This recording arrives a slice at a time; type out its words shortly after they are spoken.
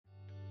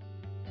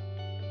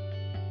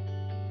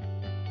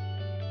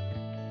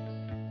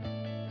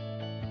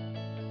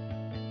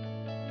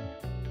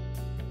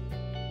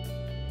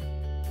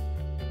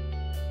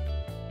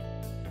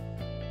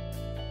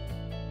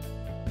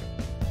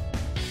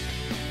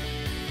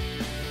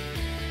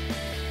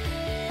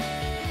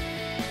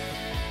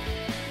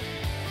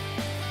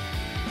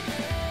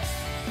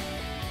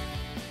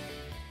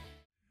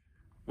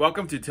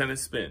Welcome to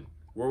Tennis Spin,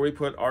 where we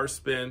put our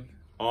spin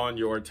on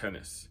your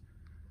tennis.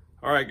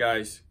 All right,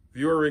 guys,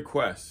 viewer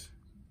requests.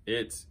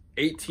 It's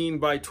 18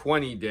 by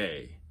 20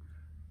 day.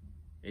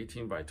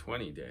 18 by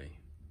 20 day.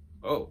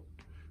 Oh,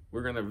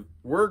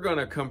 we're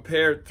gonna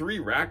compare 3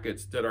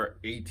 rackets that are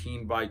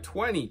 18 by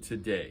 20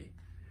 today.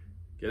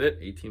 Get it?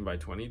 18 by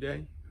 20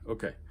 day?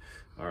 Okay.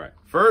 All right.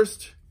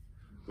 First,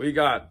 we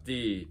got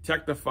the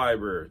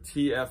Tecnifibre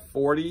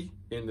TF40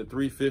 in the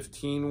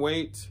 315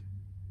 weight.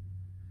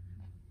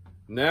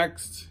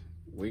 Next,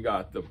 we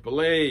got the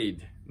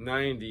Blade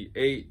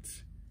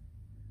 98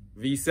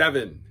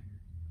 V7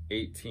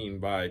 18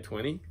 by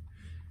 20.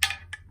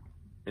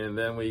 And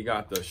then we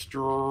got the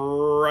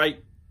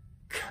Strike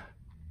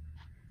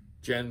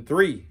Gen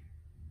 3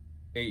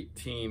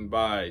 18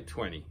 by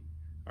 20.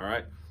 All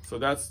right, so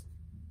that's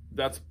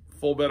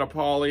full bed of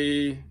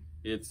poly.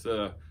 It's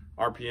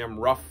RPM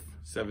rough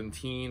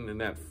 17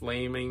 and that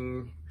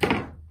flaming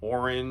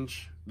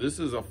orange. This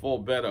is a full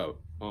bed of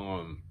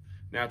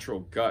natural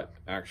gut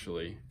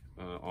actually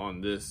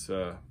on this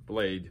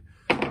blade,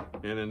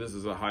 and then this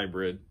is a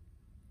hybrid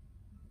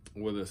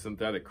with a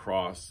synthetic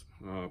cross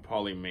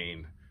poly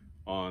main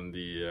on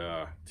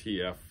the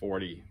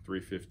TF40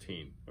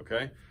 315.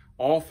 Okay,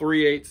 all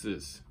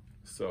 3/8s.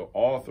 So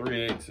all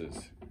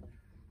 3/8s.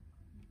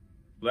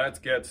 Let's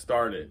get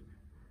started.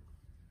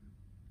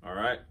 All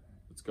right,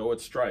 let's go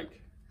with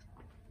Strike.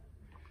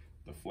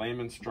 The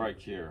Flamin'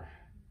 Strike here.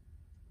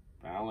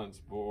 Balance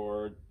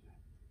board.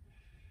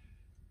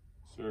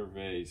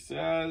 Survey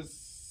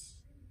says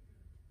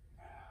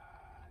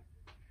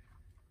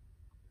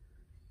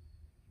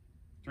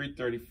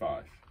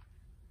 335.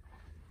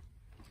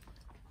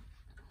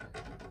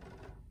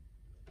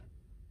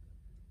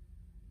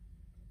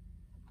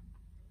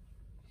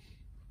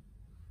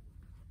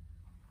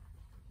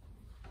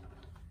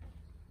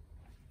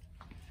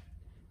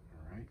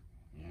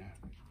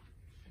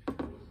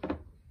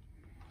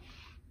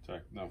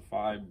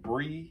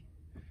 Tecnifibre,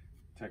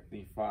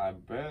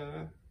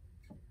 Tecnifibre,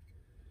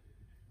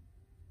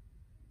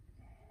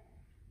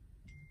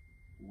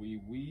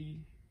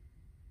 oui,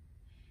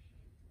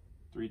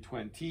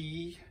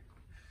 320,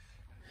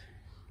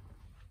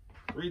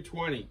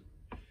 320.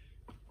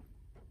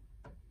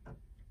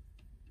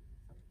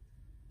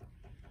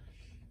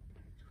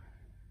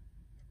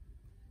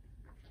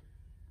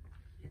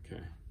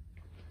 Okay.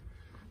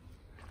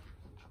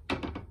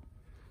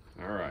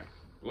 All right,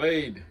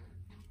 Blade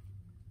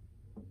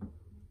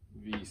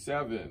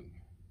V7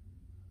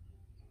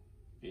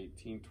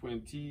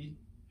 1820.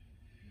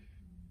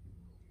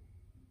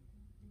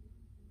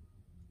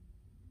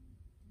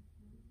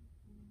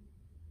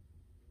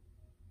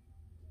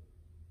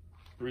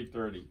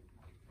 330.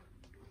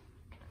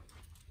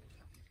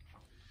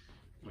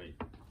 Wait,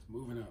 it's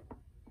moving up.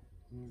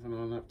 Moving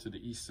on up to the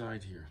east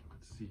side here.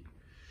 Let's see.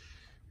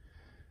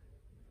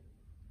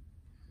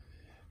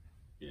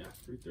 Yeah,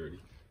 330.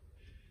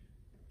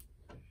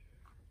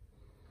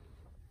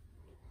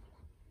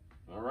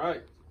 All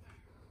right,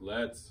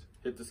 let's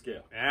hit the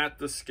scale. At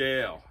the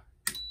scale.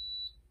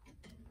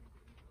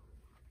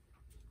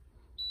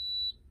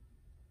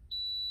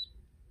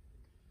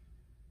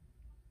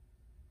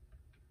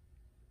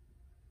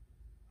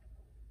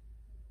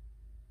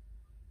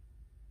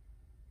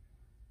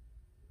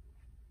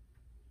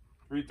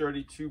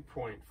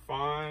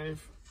 $332.5.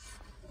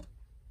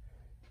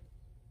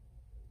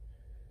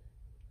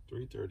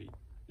 330.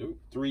 Nope.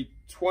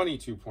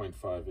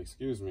 322.5.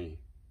 Excuse me.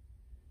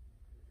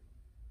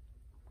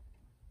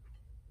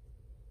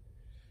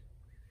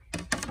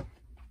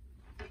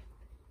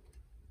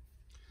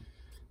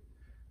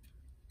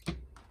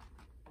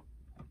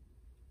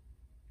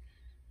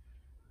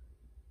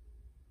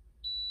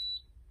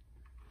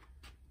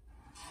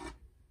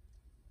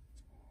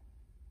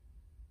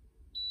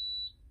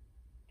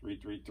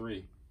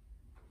 $333.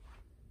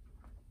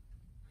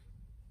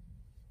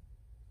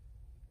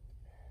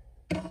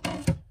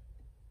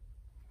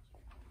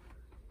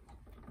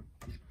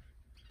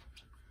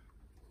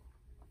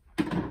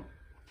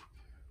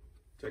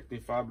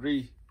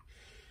 Tecnifibre.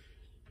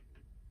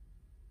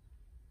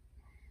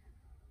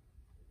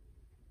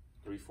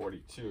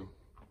 342.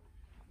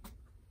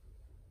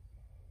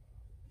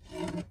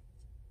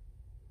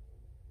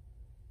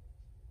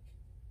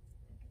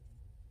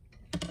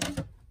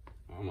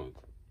 I'm gonna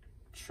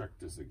check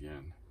this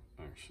again,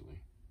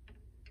 actually.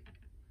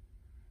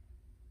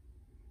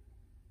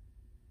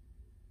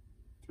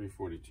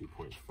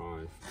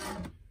 342.5.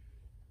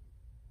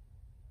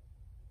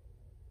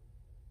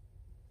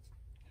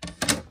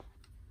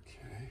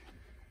 Okay.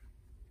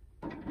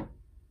 All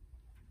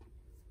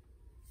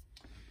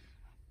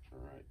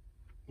right.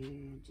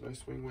 Did I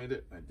swing weight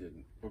it? I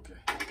didn't. Okay.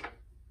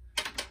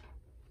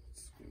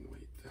 Swing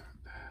weight that.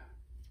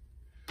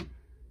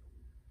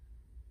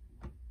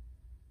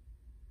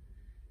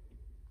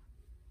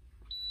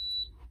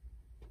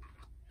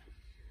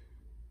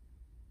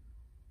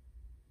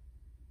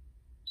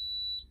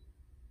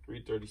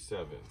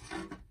 337.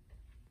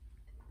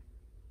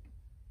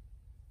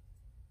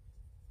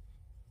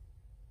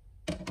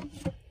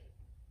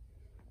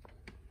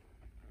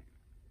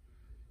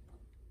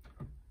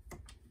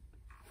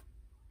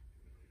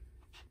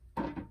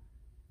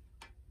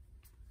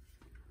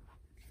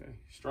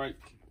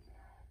 strike.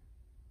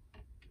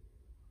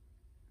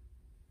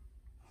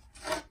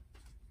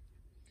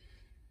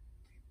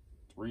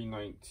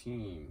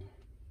 $3.19.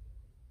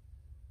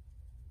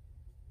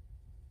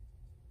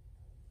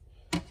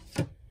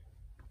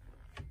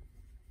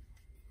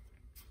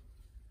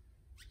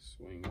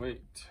 Swing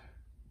weight.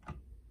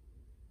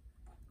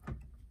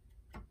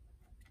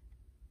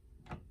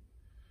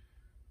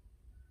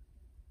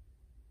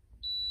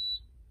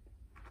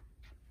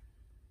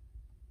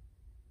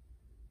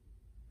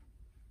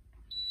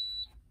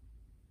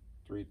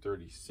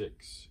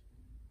 $3.36.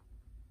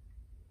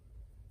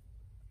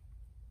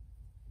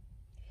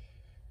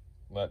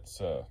 Let's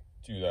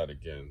do that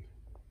again.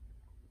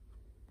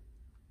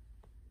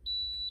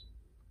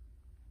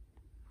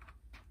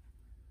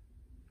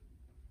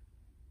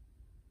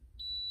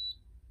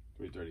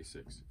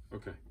 $3.36.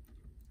 Okay.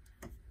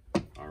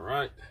 All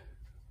right.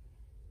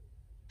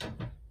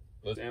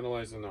 Let's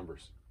analyze the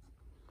numbers.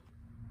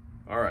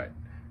 All right.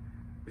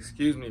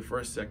 Excuse me for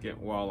a second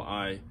while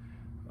I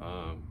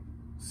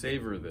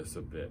savor this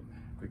a bit,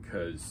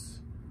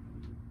 because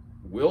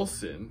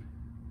Wilson,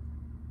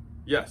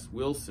 yes,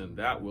 Wilson,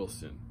 that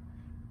Wilson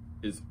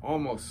is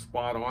almost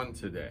spot on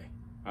today.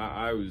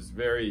 I was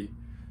very,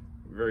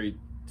 very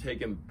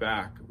taken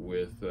back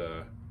with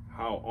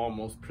how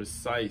almost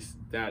precise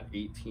that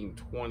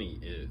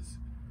 1820 is.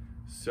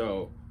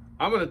 So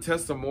I'm going to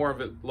test some more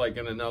of it like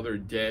in another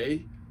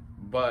day,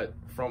 but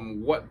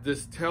from what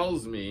this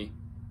tells me,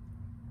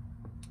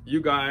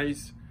 you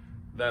guys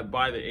that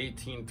buy the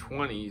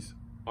 1820s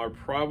are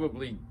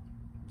probably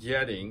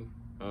getting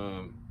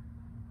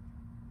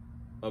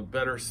a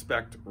better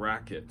spec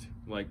racket.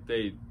 Like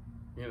they,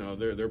 you know,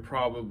 they're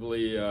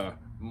probably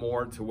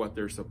more to what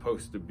they're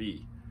supposed to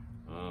be,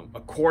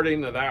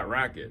 according to that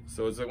racket.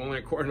 So it's only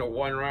according to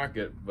one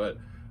racket, but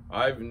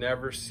I've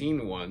never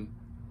seen one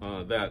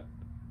that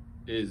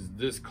is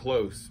this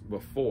close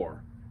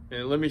before.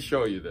 And let me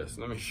show you this.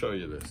 Let me show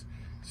you this.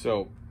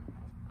 So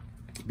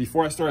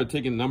before I started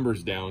taking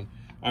numbers down,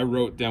 I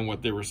wrote down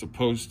what they were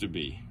supposed to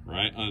be,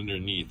 right,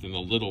 underneath, and the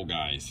little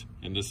guys.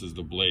 And this is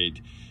the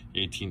blade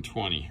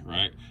 1820,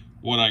 right?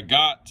 What I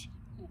got,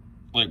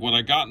 like what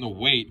I got in the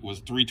weight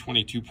was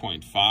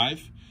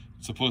 322.5.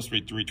 It's supposed to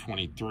be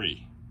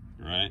 323,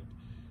 right?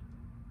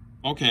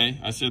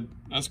 Okay, I said,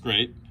 that's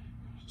great.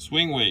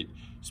 Swing weight,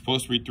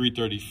 supposed to be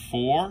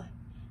 334,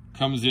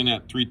 comes in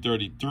at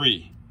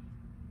 333.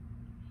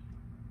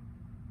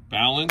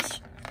 Balance,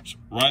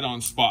 right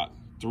on spot,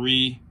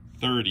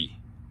 330.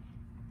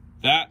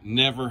 That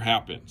never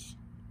happens.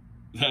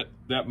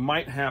 That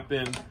might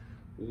happen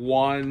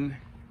 1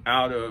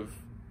 out of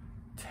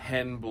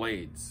 10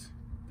 blades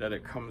that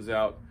it comes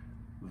out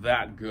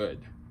that good.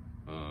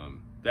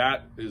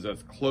 That is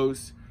as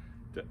close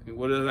to,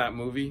 what is that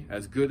movie?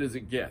 As good as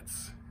it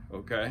gets,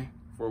 okay,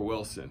 for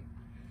Wilson.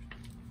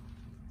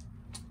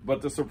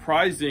 But the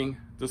surprising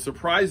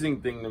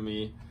thing to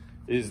me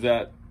is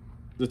that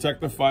the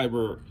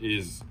Tecnifibre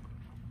is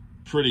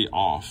pretty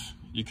off.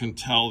 You can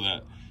tell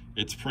that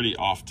it's pretty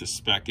off to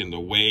spec in the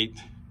weight,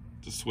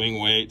 the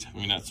swing weight. I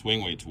mean, that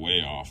swing weight's way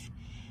off.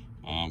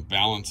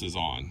 Balance is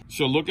on.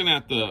 So looking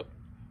at the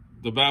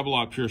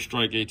Babolat Pure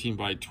Strike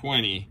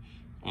 18x20,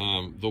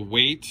 the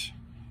weight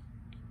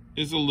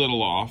is a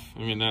little off.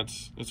 I mean,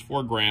 that's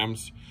 4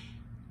 grams.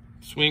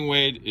 Swing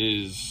weight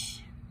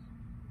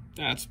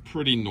that's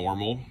pretty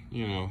normal.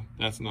 You know,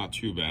 that's not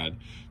too bad.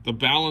 The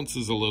balance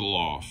is a little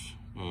off.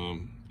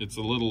 It's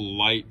a little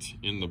light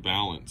in the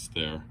balance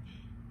there.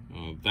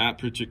 That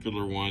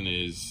particular one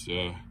is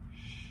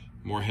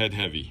more head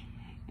heavy.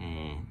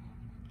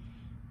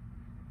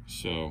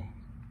 So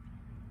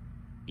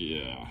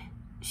yeah,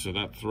 so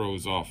that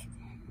throws off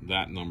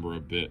that number a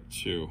bit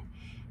too.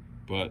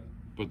 But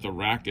the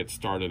racket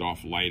started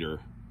off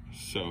lighter,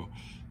 so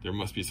there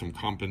must be some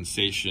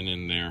compensation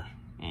in there.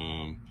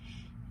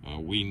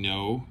 We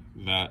know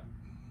that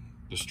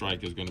the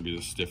strike is going to be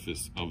the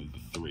stiffest of the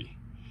 3.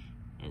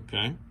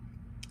 Okay,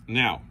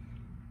 now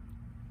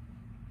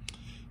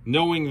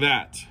knowing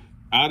that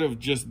out of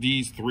just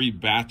these 3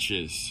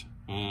 batches,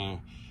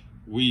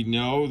 we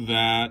know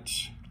that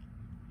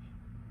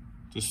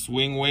the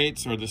swing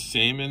weights are the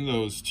same in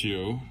those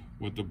 2,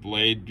 with the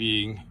blade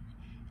being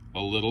a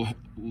little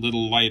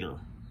lighter.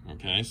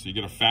 Okay, so you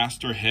get a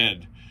faster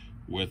head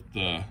with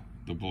the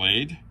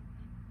blade.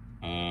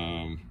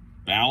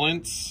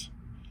 Balance,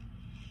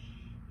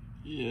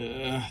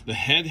 yeah, the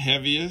head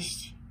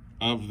heaviest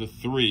of the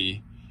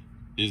 3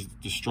 is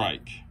the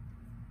strike.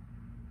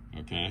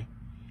 Okay,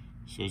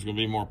 so there's going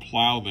to be more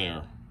plow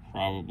there,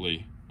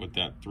 probably, with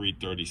that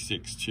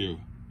 336 too,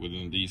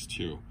 within these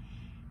 2.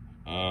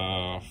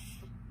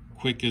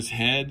 Quickest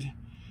head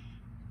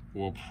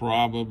will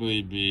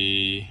probably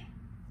be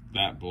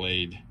that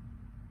blade.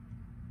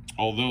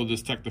 Although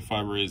this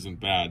Tecnifibre isn't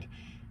bad,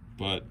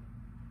 but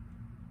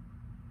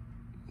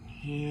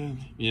yeah,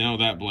 you know,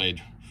 that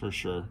blade for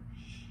sure.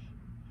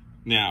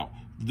 Now,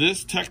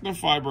 this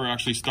Tecnifibre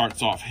actually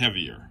starts off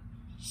heavier.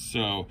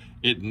 So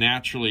it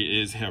naturally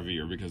is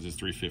heavier because it's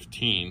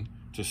 315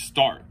 to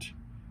start.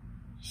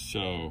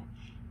 So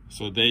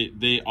So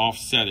they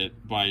offset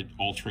it by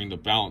altering the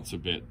balance a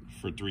bit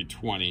for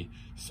 320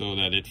 so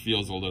that it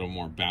feels a little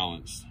more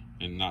balanced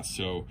and not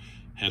so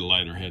head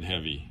light or head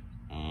heavy.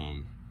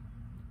 And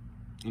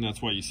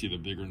that's why you see the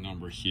bigger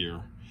number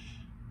here,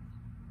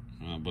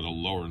 but a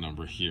lower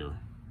number here.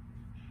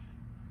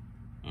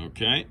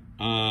 Okay.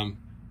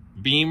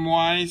 Beam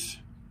wise,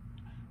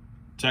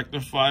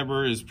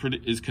 Tecnifibre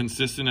is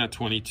consistent at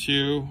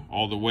 22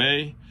 all the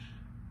way.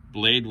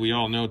 Blade, we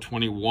all know,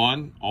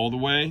 21 all the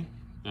way.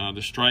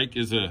 The strike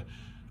is a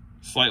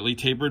slightly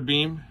tapered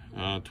beam,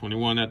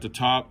 21 at the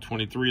top,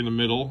 23 in the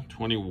middle,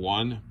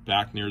 21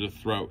 back near the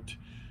throat.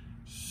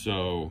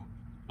 So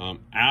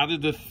out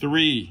of the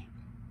three,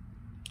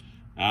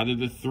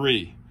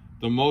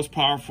 the most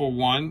powerful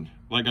one,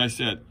 like I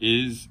said,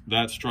 is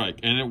that strike,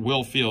 and it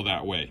will feel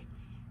that way.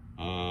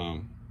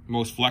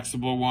 Most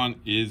flexible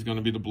one is going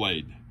to be the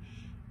blade.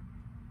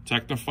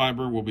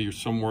 Tecnifibre will be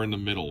somewhere in the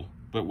middle,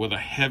 but with a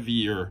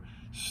heavier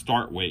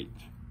start weight.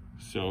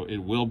 So it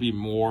will be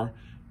more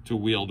to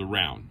wield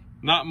around.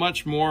 Not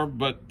much more,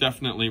 but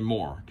definitely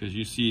more, because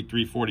you see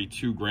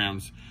 342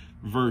 grams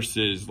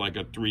versus like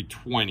a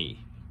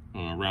 320,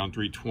 around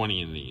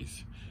 320 in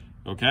these.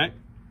 Okay?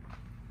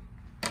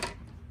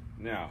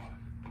 Now,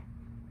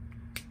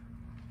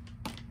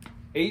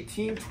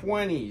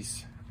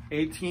 1820s,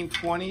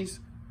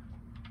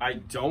 I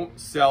don't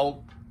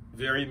sell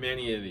very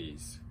many of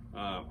these.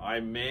 I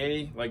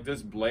may, like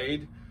this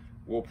blade,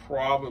 will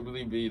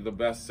probably be the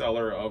best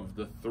seller of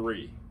the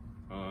three.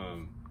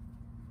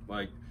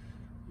 Like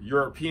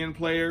European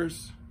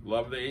players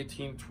love the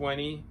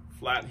 1820,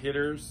 flat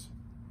hitters,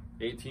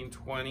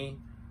 1820.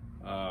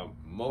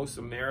 Most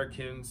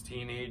Americans,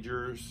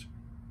 teenagers,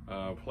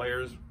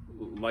 players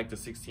like the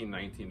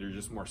 1619. They're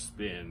just more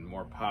spin,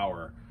 more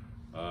power,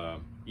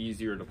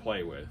 easier to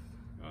play with.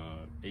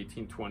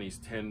 1820s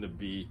tend to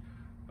be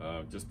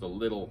just a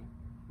little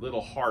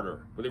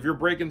harder. But if you're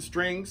breaking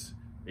strings,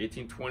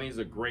 1820 is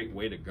a great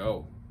way to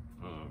go,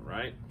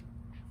 right?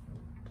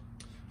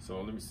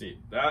 So let me see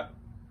that.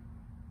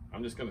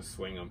 I'm just gonna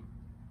swing them.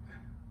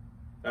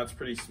 That's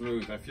pretty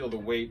smooth. I feel the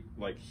weight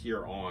like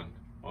here on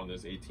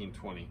this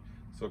 1820.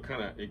 So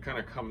it kind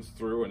of comes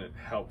through and it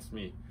helps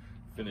me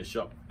finish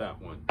up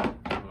that one.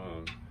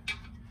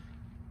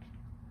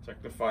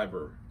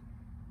 Tecnifibre.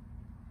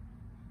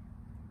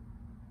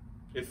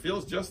 It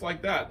feels just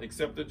like that,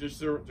 except that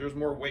there's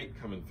more weight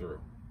coming through.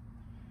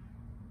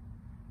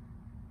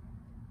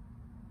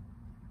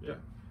 Yeah,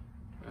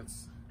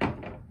 that's.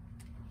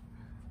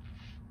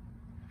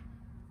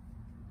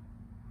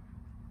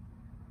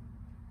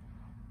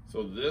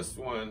 So this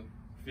one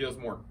feels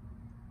more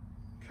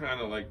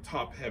kind of like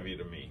top heavy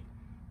to me.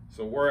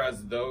 So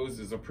whereas those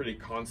is a pretty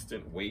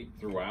constant weight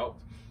throughout,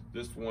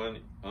 this one,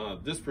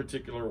 this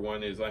particular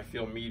one is, I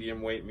feel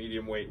medium weight,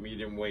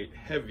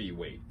 heavy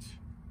weight.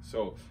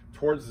 So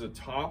towards the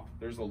top,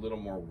 there's a little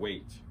more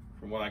weight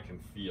from what I can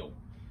feel.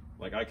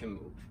 Like I can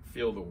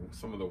feel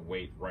some of the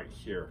weight right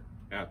here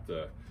at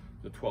the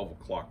 12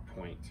 o'clock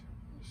point.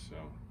 So,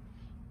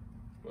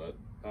 but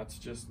that's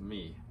just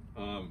me.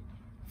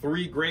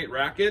 Three great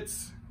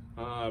rackets.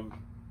 Not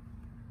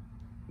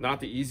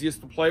the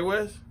easiest to play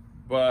with,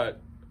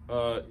 but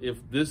if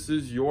this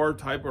is your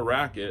type of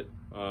racket,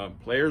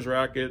 players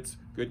rackets,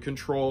 good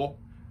control,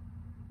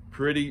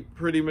 pretty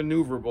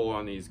maneuverable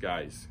on these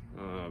guys.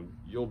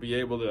 You'll be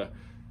able to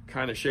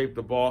kind of shape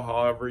the ball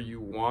however you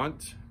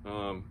want,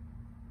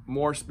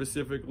 more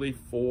specifically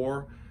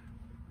for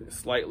a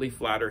slightly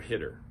flatter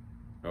hitter.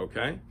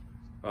 Okay.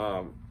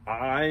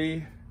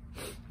 I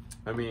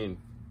mean,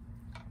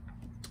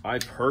 I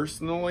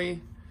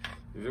personally,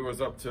 if it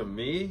was up to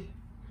me,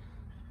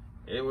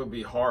 it would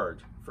be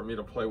hard for me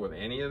to play with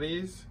any of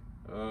these.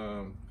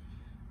 I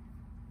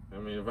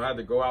mean, if I had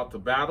to go out to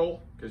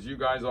battle, because you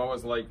guys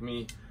always like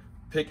me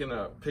picking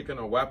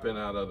a weapon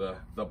out of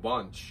the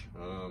bunch,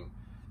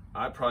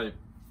 I'd probably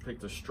pick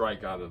the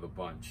strike out of the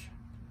bunch,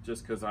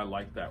 just because I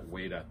like that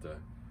weight at the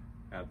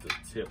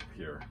tip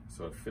here,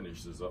 so it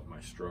finishes up my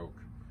stroke.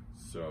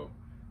 So,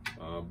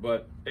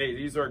 but hey,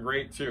 these are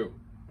great too.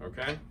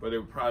 Okay, but it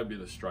would probably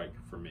be the strike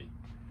for me.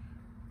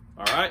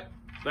 All right,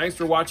 thanks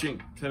for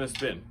watching Tennis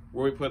Spin,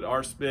 where we put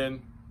our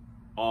spin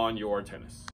on your tennis.